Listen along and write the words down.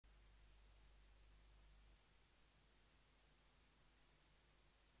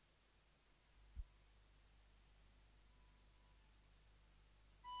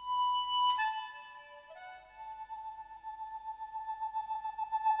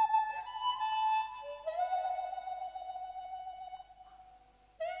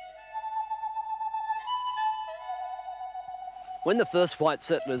When the first white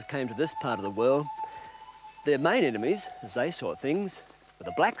settlers came to this part of the world, their main enemies, as they saw things, were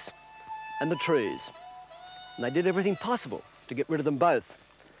the blacks and the trees. And they did everything possible to get rid of them both.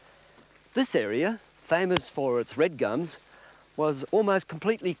 This area, famous for its red gums, was almost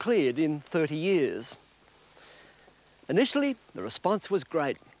completely cleared in 30 years. Initially, the response was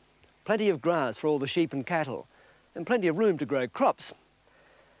great. Plenty of grass for all the sheep and cattle, and plenty of room to grow crops.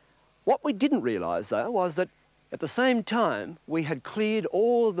 What we didn't realise, though, was that at the same time, we had cleared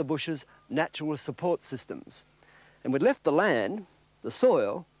all of the bush's natural support systems, and we'd left the land, the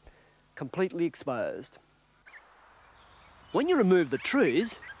soil, completely exposed. When you remove the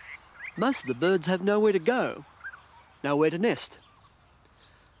trees, most of the birds have nowhere to go, nowhere to nest.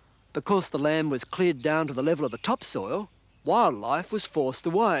 Because the land was cleared down to the level of the topsoil, wildlife was forced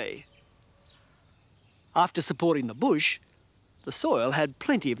away. After supporting the bush, the soil had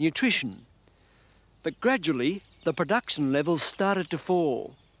plenty of nutrition, but gradually the production levels started to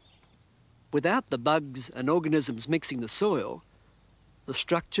fall. Without the bugs and organisms mixing the soil, the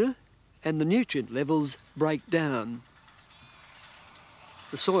structure and the nutrient levels break down.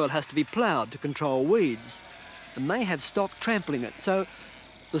 The soil has to be ploughed to control weeds and may have stock trampling it, so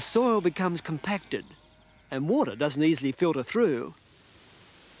the soil becomes compacted and water doesn't easily filter through.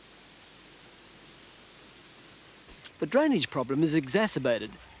 The drainage problem is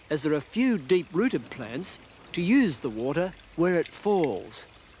exacerbated as there are few deep-rooted plants to use the water where it falls.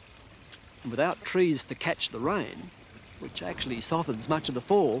 And without trees to catch the rain, which actually softens much of the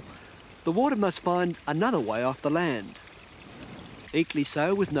fall, the water must find another way off the land. Equally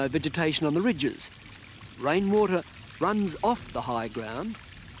so with no vegetation on the ridges. Rainwater runs off the high ground,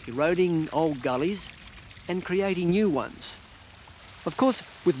 eroding old gullies and creating new ones. Of course,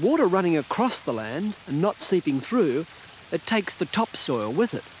 with water running across the land and not seeping through, it takes the topsoil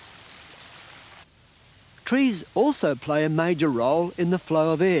with it. Trees also play a major role in the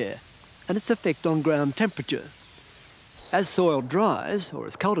flow of air and its effect on ground temperature. As soil dries or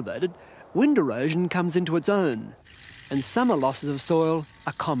is cultivated, wind erosion comes into its own, and summer losses of soil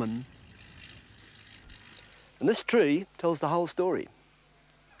are common. And this tree tells the whole story.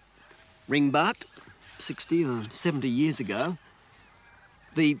 Ring-barked 60 or 70 years ago,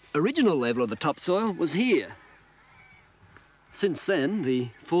 the original level of the topsoil was here. Since then, the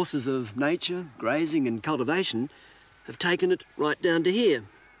forces of nature, grazing and cultivation have taken it right down to here.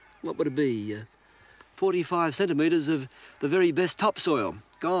 What would it be? 45 centimetres of the very best topsoil,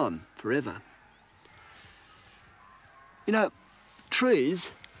 gone forever. You know,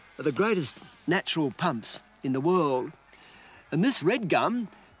 trees are the greatest natural pumps in the world, and this red gum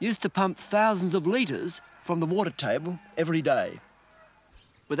used to pump thousands of litres from the water table every day.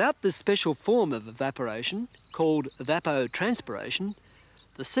 Without this special form of evaporation, called evapotranspiration,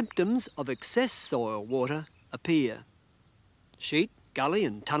 the symptoms of excess soil water appear. Sheet, gully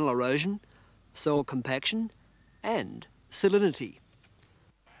and tunnel erosion, soil compaction and salinity.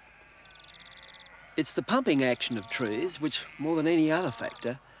 It's the pumping action of trees which, more than any other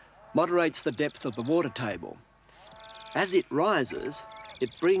factor, moderates the depth of the water table. As it rises, it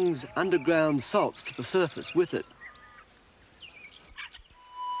brings underground salts to the surface with it.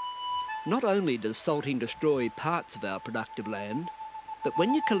 Not only does salting destroy parts of our productive land, but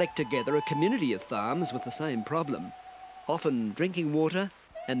when you collect together a community of farms with the same problem, often drinking water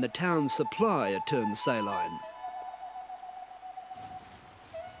and the town's supply are turned saline.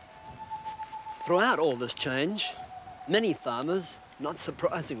 Throughout all this change, many farmers, not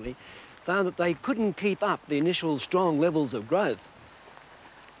surprisingly, found that they couldn't keep up the initial strong levels of growth.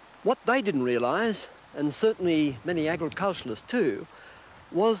 What they didn't realise, and certainly many agriculturalists too,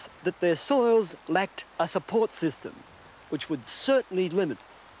 was that their soils lacked a support system which would certainly limit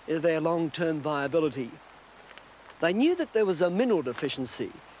their long-term viability. They knew that there was a mineral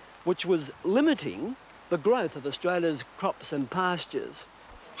deficiency which was limiting the growth of Australia's crops and pastures.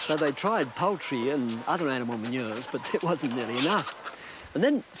 So they tried poultry and other animal manures, but it wasn't nearly enough. And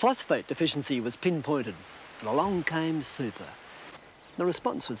then phosphate deficiency was pinpointed, and along came super. The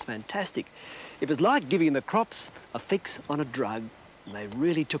response was fantastic. It was like giving the crops a fix on a drug, and they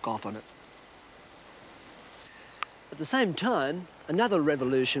really took off on it. At the same time, another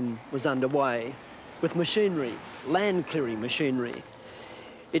revolution was underway with machinery, land clearing machinery.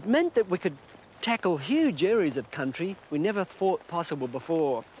 It meant that we could tackle huge areas of country we never thought possible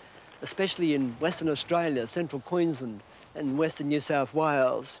before, especially in Western Australia, Central Queensland and Western New South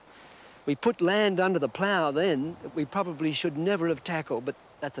Wales. We put land under the plough then that we probably should never have tackled, but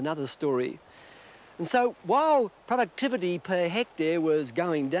that's another story. And so while productivity per hectare was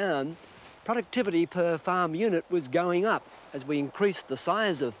going down, productivity per farm unit was going up as we increased the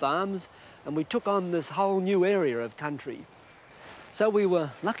size of farms and we took on this whole new area of country. So we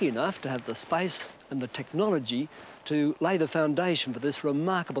were lucky enough to have the space and the technology to lay the foundation for this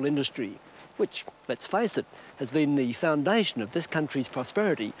remarkable industry, which, let's face it, has been the foundation of this country's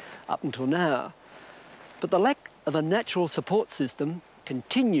prosperity up until now. But the lack of a natural support system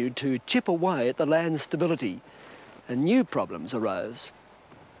continued to chip away at the land's stability, and new problems arose.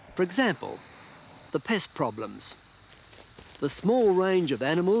 For example, the pest problems. The small range of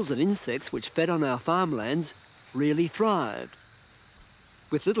animals and insects which fed on our farmlands really thrived.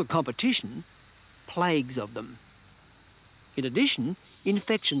 With little competition, plagues of them. In addition,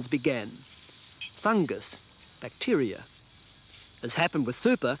 infections began. Fungus, bacteria. As happened with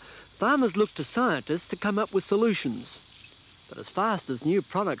super, farmers looked to scientists to come up with solutions. But as fast as new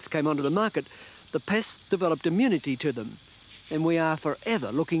products came onto the market, the pests developed immunity to them, and we are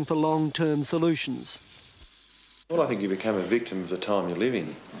forever looking for long-term solutions. Well, I think you become a victim of the time you live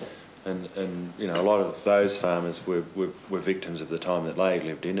in. And you know, a lot of those farmers were victims of the time that they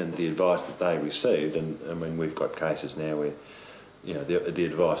lived in and the advice that they received. And I mean, we've got cases now where, you know, the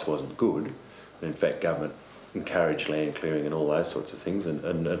advice wasn't good. In fact, government encouraged land clearing and all those sorts of things.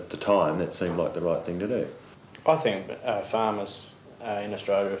 And at the time, that seemed like the right thing to do. I think farmers in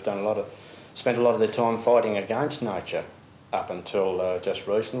Australia have spent a lot of their time fighting against nature up until just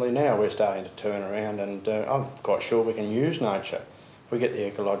recently. Now we're starting to turn around, and I'm quite sure we can use nature. We get the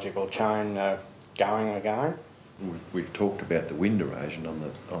ecological chain going again. We've talked about the wind erosion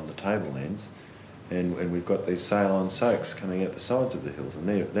on the tablelands, and we've got these saline soaks coming out the sides of the hills, and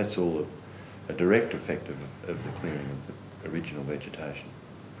that's all a direct effect of the clearing of the original vegetation.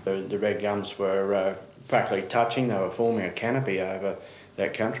 The red gums were practically touching. They were forming a canopy over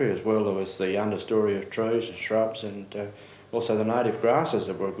that country, as well as the understory of trees and shrubs, and also the native grasses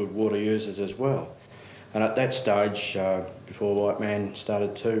that were good water users as well. And at that stage, before white man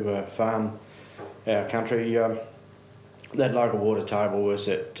started to farm our country, that local water table was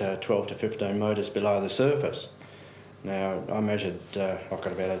at 12 to 15 metres below the surface. Now, I measured, I've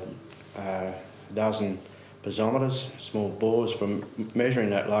got about a dozen piezometers, small bores, from measuring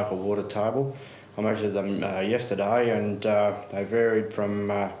that local water table. I measured them yesterday, and they varied from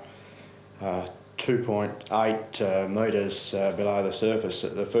 2.8 metres below the surface.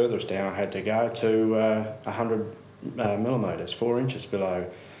 The furthest down I had to go to 100 millimetres, 4 inches below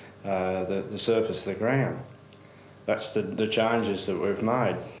the surface of the ground. That's the changes that we've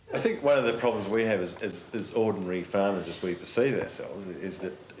made. I think one of the problems we have as ordinary farmers, as we perceive ourselves, is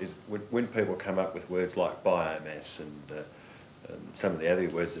when people come up with words like biomass and some of the other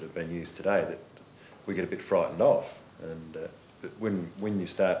words that have been used today, that we get a bit frightened of. And when you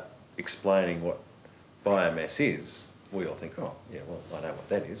start explaining what biomass is, we all think, oh, yeah, well, I know what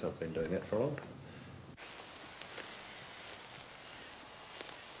that is. I've been doing that for a long time.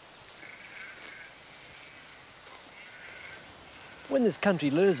 When this country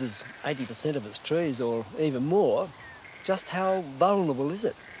loses 80% of its trees, or even more, just how vulnerable is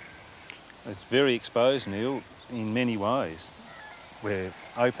it? It's very exposed, Neil, in many ways. We're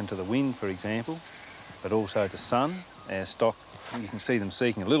open to the wind, for example, but also to sun. Our stock, you can see them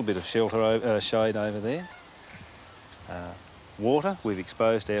seeking a little bit of shelter, shade over there. Water, we've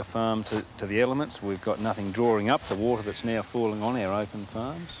exposed our farm to the elements. We've got nothing drawing up the water that's now falling on our open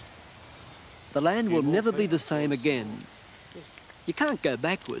farms. The land will never be the same again. You can't go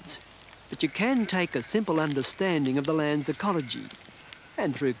backwards, but you can take a simple understanding of the land's ecology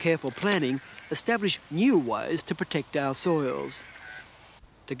and, through careful planning, establish new ways to protect our soils.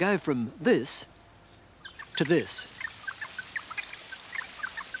 To go from this to this.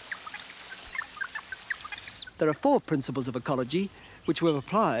 There are 4 principles of ecology which we've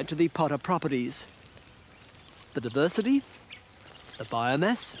applied to the Potter properties: the diversity, the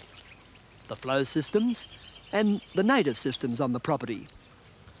biomass, the flow systems, and the native systems on the property.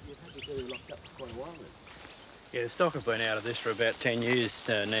 You've had this area locked up for quite a while then? Yeah, the stock have been out of this for about 10 years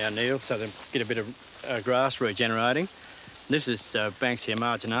now, Neil, so they get a bit of grass regenerating. This is Banksia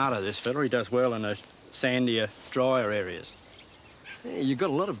marginata, this fella. He does well in the sandier, drier areas. Yeah, you've got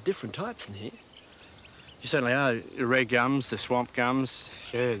a lot of different types in here. You certainly are. The red gums, the swamp gums,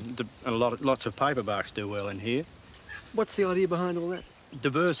 yeah, and lots of paperbarks do well in here. What's the idea behind all that?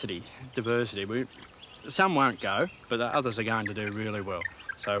 Diversity. Some won't go, but the others are going to do really well.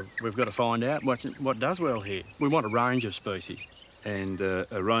 So we've got to find out what does well here. We want a range of species. And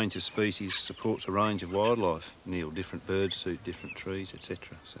a range of species supports a range of wildlife, Neil. Different birds suit different trees,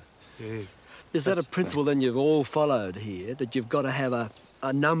 etc. So, yeah. Is that a principle then you've all followed here, that you've got to have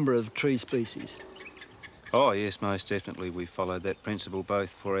a number of tree species? Oh yes, most definitely. We followed that principle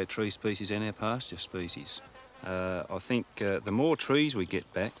both for our tree species and our pasture species. I think the more trees we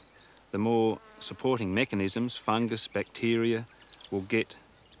get back, the more supporting mechanisms, fungus, bacteria, will get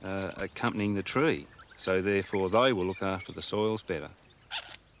accompanying the tree. So therefore they will look after the soils better.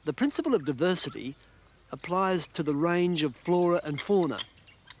 The principle of diversity applies to the range of flora and fauna,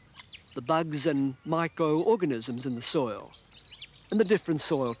 the bugs and microorganisms in the soil, and the different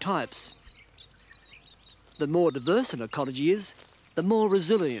soil types. The more diverse an ecology is, the more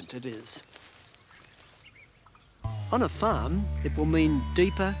resilient it is. On a farm, it will mean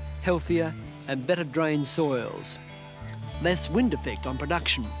deeper, healthier and better drained soils, less wind effect on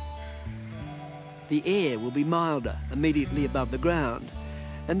production. The air will be milder immediately above the ground,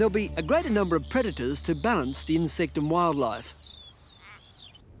 and there'll be a greater number of predators to balance the insect and wildlife.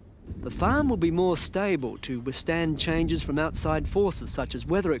 The farm will be more stable to withstand changes from outside forces such as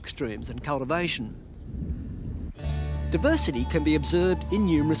weather extremes and cultivation. Diversity can be observed in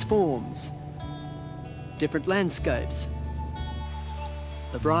numerous forms. Different landscapes,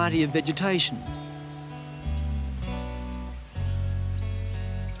 the variety of vegetation,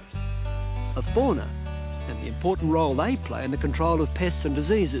 of fauna and the important role they play in the control of pests and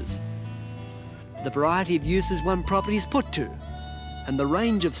diseases, the variety of uses one property is put to, and the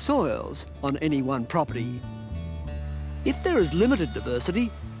range of soils on any one property. If there is limited diversity,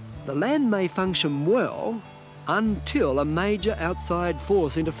 the land may function well until a major outside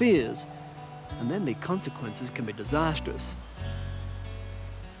force interferes, and then the consequences can be disastrous.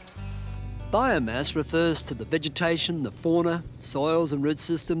 Biomass refers to the vegetation, the fauna, soils and root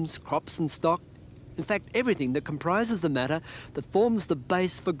systems, crops and stock, in fact everything that comprises the matter that forms the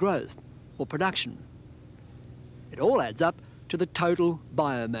base for growth or production. It all adds up to the total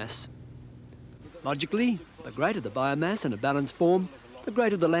biomass. Logically, the greater the biomass in a balanced form, the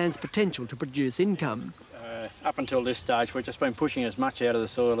greater the land's potential to produce income. Up until this stage, we've just been pushing as much out of the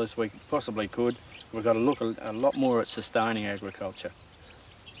soil as we possibly could. We've got to look a lot more at sustaining agriculture.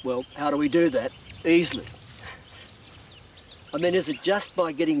 Well, how do we do that? Easily. I mean, is it just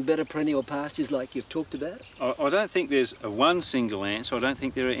by getting better perennial pastures like you've talked about? I don't think there's a one single answer. I don't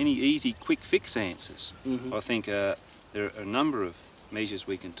think there are any easy, quick fix answers. I think there are a number of measures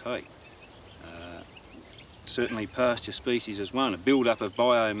we can take. Certainly pasture species is one, a build-up of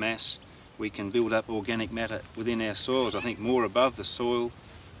biomass. We can build up organic matter within our soils. I think more above the soil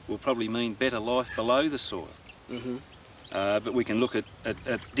will probably mean better life below the soil. But we can look at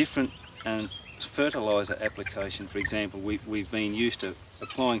different fertiliser application. For example, we've been used to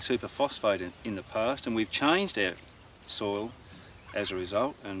applying superphosphate in the past, and we've changed our soil as a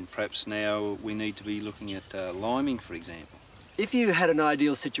result, and perhaps now we need to be looking at liming, for example. If you had an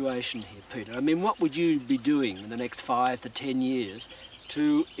ideal situation here, Peter, I mean, what would you be doing in the next 5 to 10 years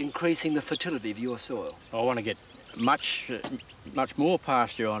to increasing the fertility of your soil? I want to get much more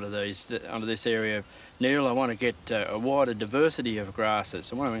pasture onto this area. Neil, I want to get a wider diversity of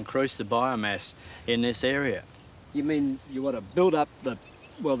grasses. I want to increase the biomass in this area. You mean you want to build up the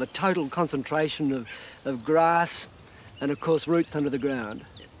total concentration of grass and, of course, roots under the ground?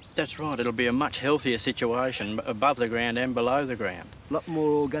 That's right. It'll be a much healthier situation above the ground and below the ground. A lot more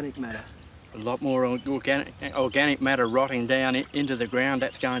organic matter. A lot more organic matter rotting down into the ground.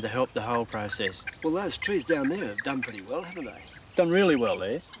 That's going to help the whole process. Well, those trees down there have done pretty well, haven't they? Done really well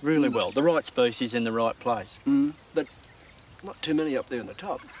there, really well. The right species in the right place. But not too many up there on the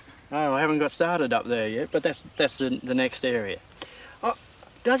top. Oh, I haven't got started up there yet, but that's the next area. Oh,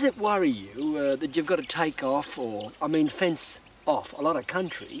 does it worry you that you've got to take off, fence off a lot of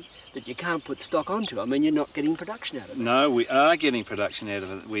country that you can't put stock onto? I mean, you're not getting production out of it. No, we are getting production out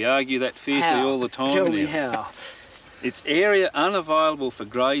of it. We argue that fiercely all the time. Tell me how. It's area unavailable for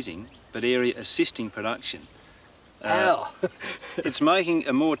grazing, but area assisting production. How? It's making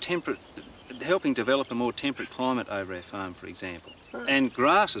a more temperate, helping develop a more temperate climate over our farm, for example. And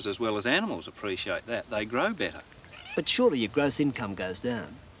grasses as well as animals appreciate that. They grow better. But surely your gross income goes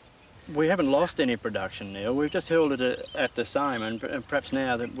down. We haven't lost any production, Neil. We've just held it at the same, and perhaps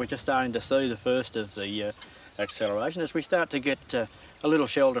now that we're just starting to see the first of the acceleration. As we start to get a little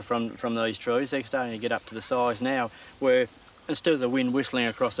shelter from these trees, they're starting to get up to the size now where instead of the wind whistling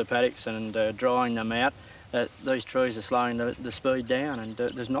across the paddocks and drying them out, these trees are slowing the speed down, and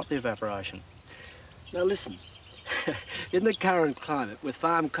there's not the evaporation. Now listen, in the current climate, with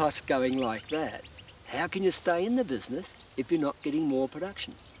farm costs going like that, how can you stay in the business if you're not getting more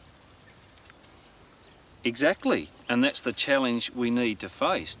production? Exactly, and that's the challenge we need to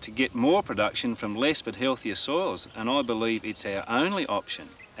face, to get more production from less but healthier soils, and I believe it's our only option.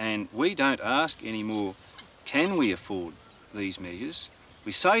 And we don't ask anymore, can we afford these measures?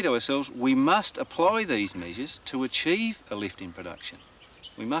 We say to ourselves, we must apply these measures to achieve a lift in production.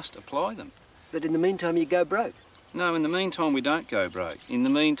 We must apply them. But in the meantime, you go broke. No, in the meantime we don't go broke. In the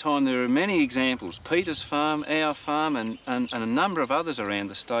meantime there are many examples, Peter's farm, our farm and a number of others around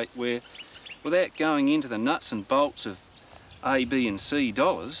the state where, without going into the nuts and bolts of A, B and C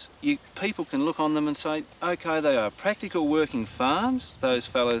dollars, people can look on them and say, OK, they are practical working farms, those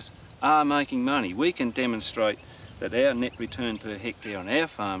fellas are making money. We can demonstrate that our net return per hectare on our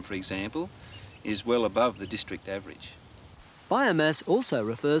farm, for example, is well above the district average. Biomass also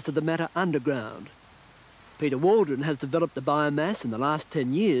refers to the matter underground. Peter Waldron has developed the biomass in the last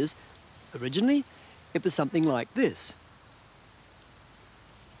 10 years. Originally, it was something like this.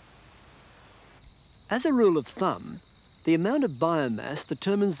 As a rule of thumb, the amount of biomass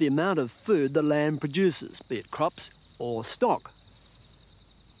determines the amount of food the land produces, be it crops or stock.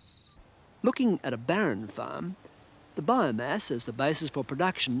 Looking at a barren farm, the biomass as the basis for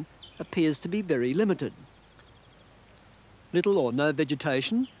production appears to be very limited. Little or no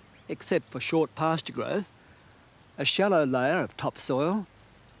vegetation, except for short pasture growth, a shallow layer of topsoil,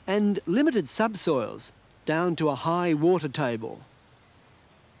 and limited subsoils down to a high water table.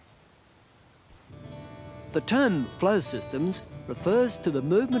 The term flow systems refers to the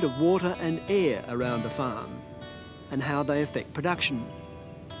movement of water and air around a farm and how they affect production.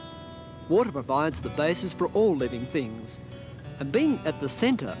 Water provides the basis for all living things, and being at the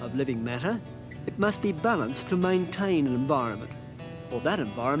centre of living matter, it must be balanced to maintain an environment, or that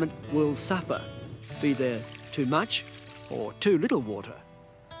environment will suffer, be there too much or too little water.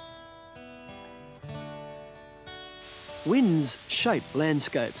 Winds shape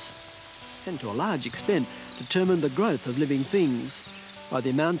landscapes and to a large extent determine the growth of living things by the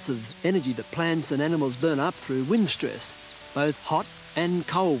amounts of energy that plants and animals burn up through wind stress, both hot and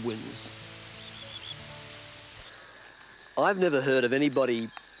cold winds. I've never heard of anybody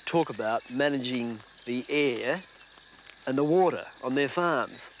talk about managing the air and the water on their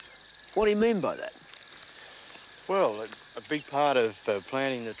farms. What do you mean by that? Well, a big part of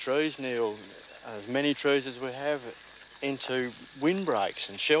planting the trees, Neil, as many trees as we have, into windbreaks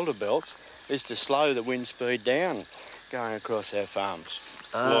and shelter belts, is to slow the wind speed down going across our farms.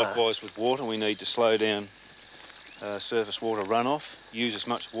 Likewise with water, we need to slow down surface water runoff, use as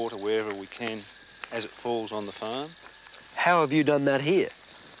much water wherever we can as it falls on the farm. How have you done that here?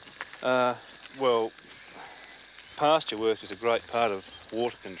 Well, pasture work is a great part of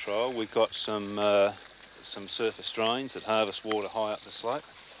water control. We've got some surface drains that harvest water high up the slope.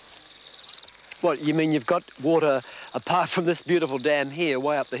 What, you mean you've got water apart from this beautiful dam here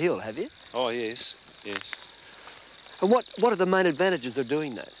way up the hill, have you? Oh, yes, yes. And what are the main advantages of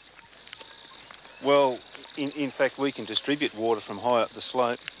doing that? Well, in fact, we can distribute water from high up the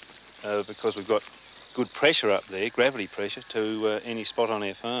slope because we've got good pressure up there, gravity pressure, to any spot on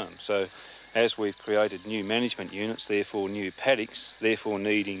our farm. So as we've created new management units, therefore new paddocks, therefore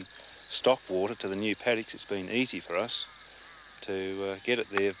needing stock water to the new paddocks, it's been easy for us to get it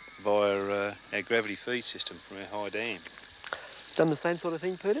there via our gravity feed system from our high dam. Done the same sort of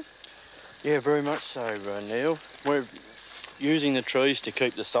thing, Peter? Yeah, very much so, Neil. We're using the trees to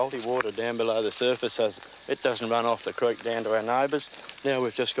keep the salty water down below the surface so it doesn't run off the creek down to our neighbours. Now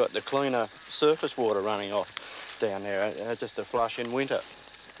we've just got the cleaner surface water running off down there, just a flush in winter.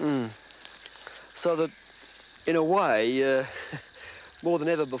 So that, in a way, more than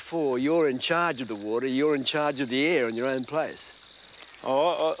ever before, you're in charge of the water, you're in charge of the air in your own place.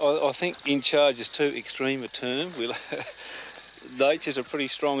 Oh, I think in charge is too extreme a term. Nature's a pretty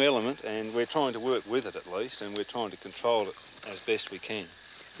strong element and we're trying to work with it at least, and we're trying to control it as best we can.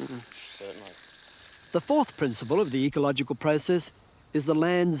 Certainly. The fourth principle of the ecological process is the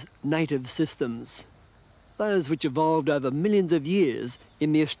land's native systems, those which evolved over millions of years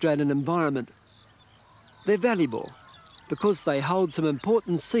in the Australian environment. They're valuable because they hold some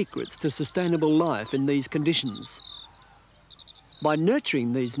important secrets to sustainable life in these conditions. By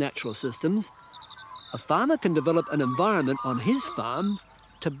nurturing these natural systems, a farmer can develop an environment on his farm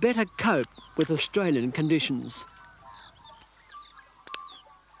to better cope with Australian conditions.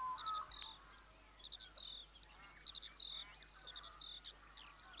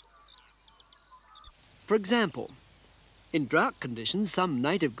 For example, in drought conditions, some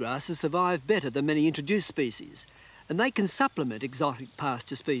native grasses survive better than many introduced species, and they can supplement exotic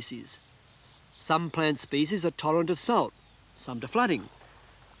pasture species. Some plant species are tolerant of salt, some to flooding.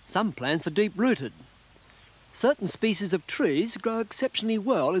 Some plants are deep-rooted. Certain species of trees grow exceptionally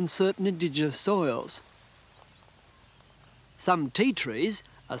well in certain indigenous soils. Some tea trees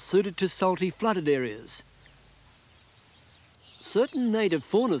are suited to salty flooded areas. Certain native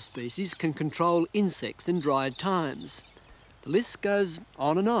fauna species can control insects in dry times. The list goes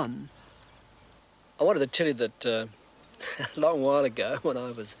on and on. I wanted to tell you that a long while ago, when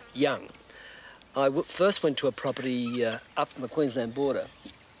I was young, first went to a property up on the Queensland border,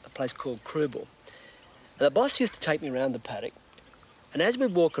 a place called Krubel. And the boss used to take me around the paddock, and as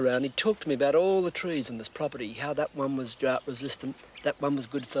we'd walk around, he'd talk to me about all the trees on this property, how that one was drought resistant, that one was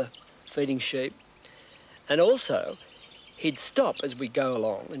good for feeding sheep. And also, he'd stop as we go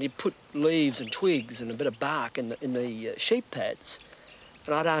along, and he'd put leaves and twigs and a bit of bark in the sheep pads,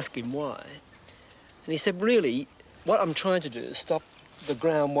 and I'd ask him why. And he said, really, what I'm trying to do is stop the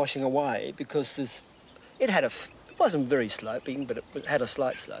ground washing away, because it wasn't very sloping, but it had a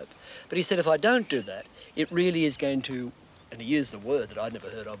slight slope. But he said, if I don't do that, it really is going to, and he used the word that I'd never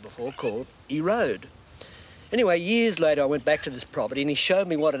heard of before, called erode. Anyway, years later, I went back to this property and he showed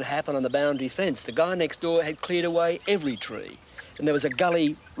me what had happened on the boundary fence. The guy next door had cleared away every tree, and there was a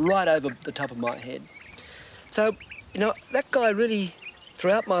gully right over the top of my head. So, you know, that guy really,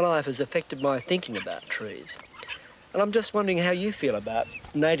 throughout my life, has affected my thinking about trees. And I'm just wondering how you feel about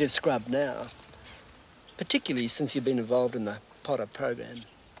native scrub now, particularly since you've been involved in the Potter program.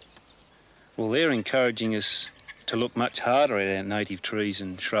 Well, they're encouraging us to look much harder at our native trees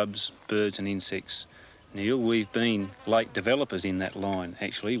and shrubs, birds and insects. Neil, we've been late developers in that line,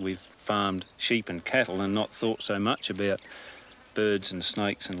 actually. We've farmed sheep and cattle and not thought so much about birds and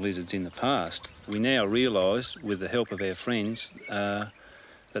snakes and lizards in the past. We now realise, with the help of our friends, that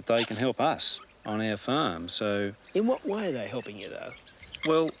they can help us on our farm. So, in what way are they helping you, though?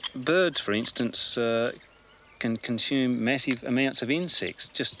 Well, birds, for instance, can consume massive amounts of insects.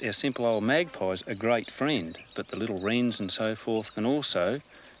 Just our simple old magpie's a great friend, but the little wrens and so forth can also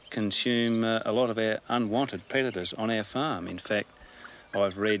consume a lot of our unwanted predators on our farm. In fact,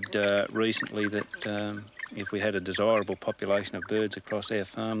 I've read recently that if we had a desirable population of birds across our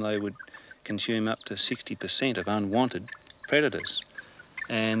farm, they would consume up to 60% of unwanted predators.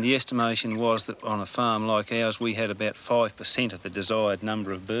 And the estimation was that on a farm like ours, we had about 5% of the desired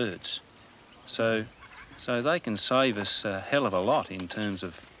number of birds. So they can save us a hell of a lot in terms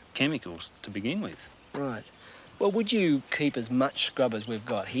of chemicals to begin with. Right. Well, would you keep as much scrub as we've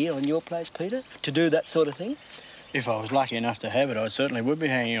got here on your place, Peter, to do that sort of thing? If I was lucky enough to have it, I certainly would be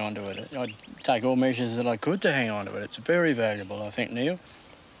hanging on to it. I'd take all measures that I could to hang on to it. It's very valuable, I think, Neil.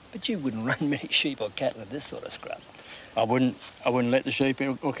 But you wouldn't run many sheep or cattle with this sort of scrub. I wouldn't let the sheep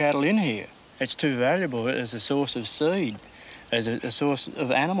or cattle in here. It's too valuable as a source of seed, as a source of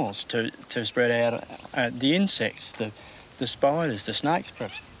animals to spread out the insects, the spiders, the snakes,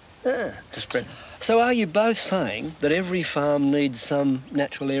 perhaps. To spread. So are you both saying that every farm needs some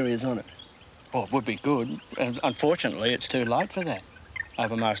natural areas on it? Well, it would be good. And unfortunately, it's too late for that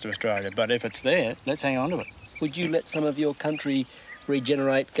over most of Australia. But if it's there, let's hang on to it. Would you let some of your country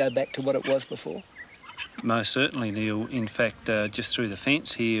regenerate, go back to what it was before? Most certainly, Neil. In fact, just through the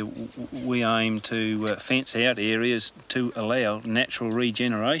fence here, we aim to fence out areas to allow natural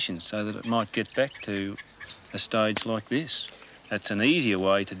regeneration so that it might get back to a stage like this. That's an easier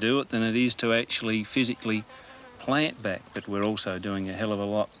way to do it than it is to actually physically plant back, but we're also doing a hell of a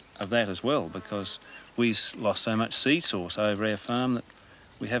lot of that as well, because we've lost so much seed source over our farm that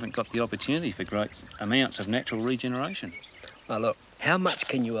we haven't got the opportunity for great amounts of natural regeneration. Well, look, how much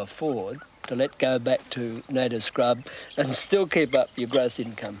can you afford to let go back to native scrub and still keep up your gross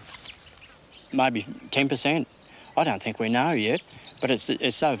income? Maybe 10%. I don't think we know yet, but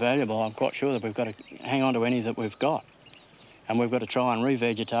it's so valuable, I'm quite sure that we've got to hang on to any that we've got. And we've got to try and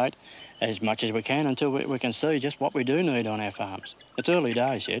revegetate as much as we can until we can see just what we do need on our farms. It's early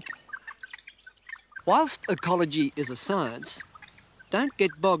days yet. Whilst ecology is a science, don't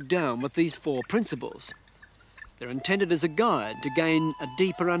get bogged down with these 4 principles. They're intended as a guide to gain a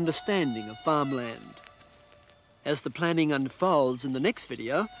deeper understanding of farmland. As the planning unfolds in the next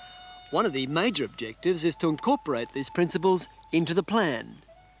video, one of the major objectives is to incorporate these principles into the plan,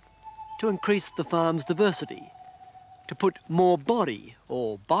 to increase the farm's diversity, to put more body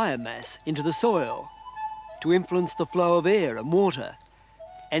or biomass into the soil, to influence the flow of air and water,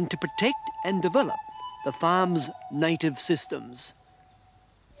 and to protect and develop the farm's native systems.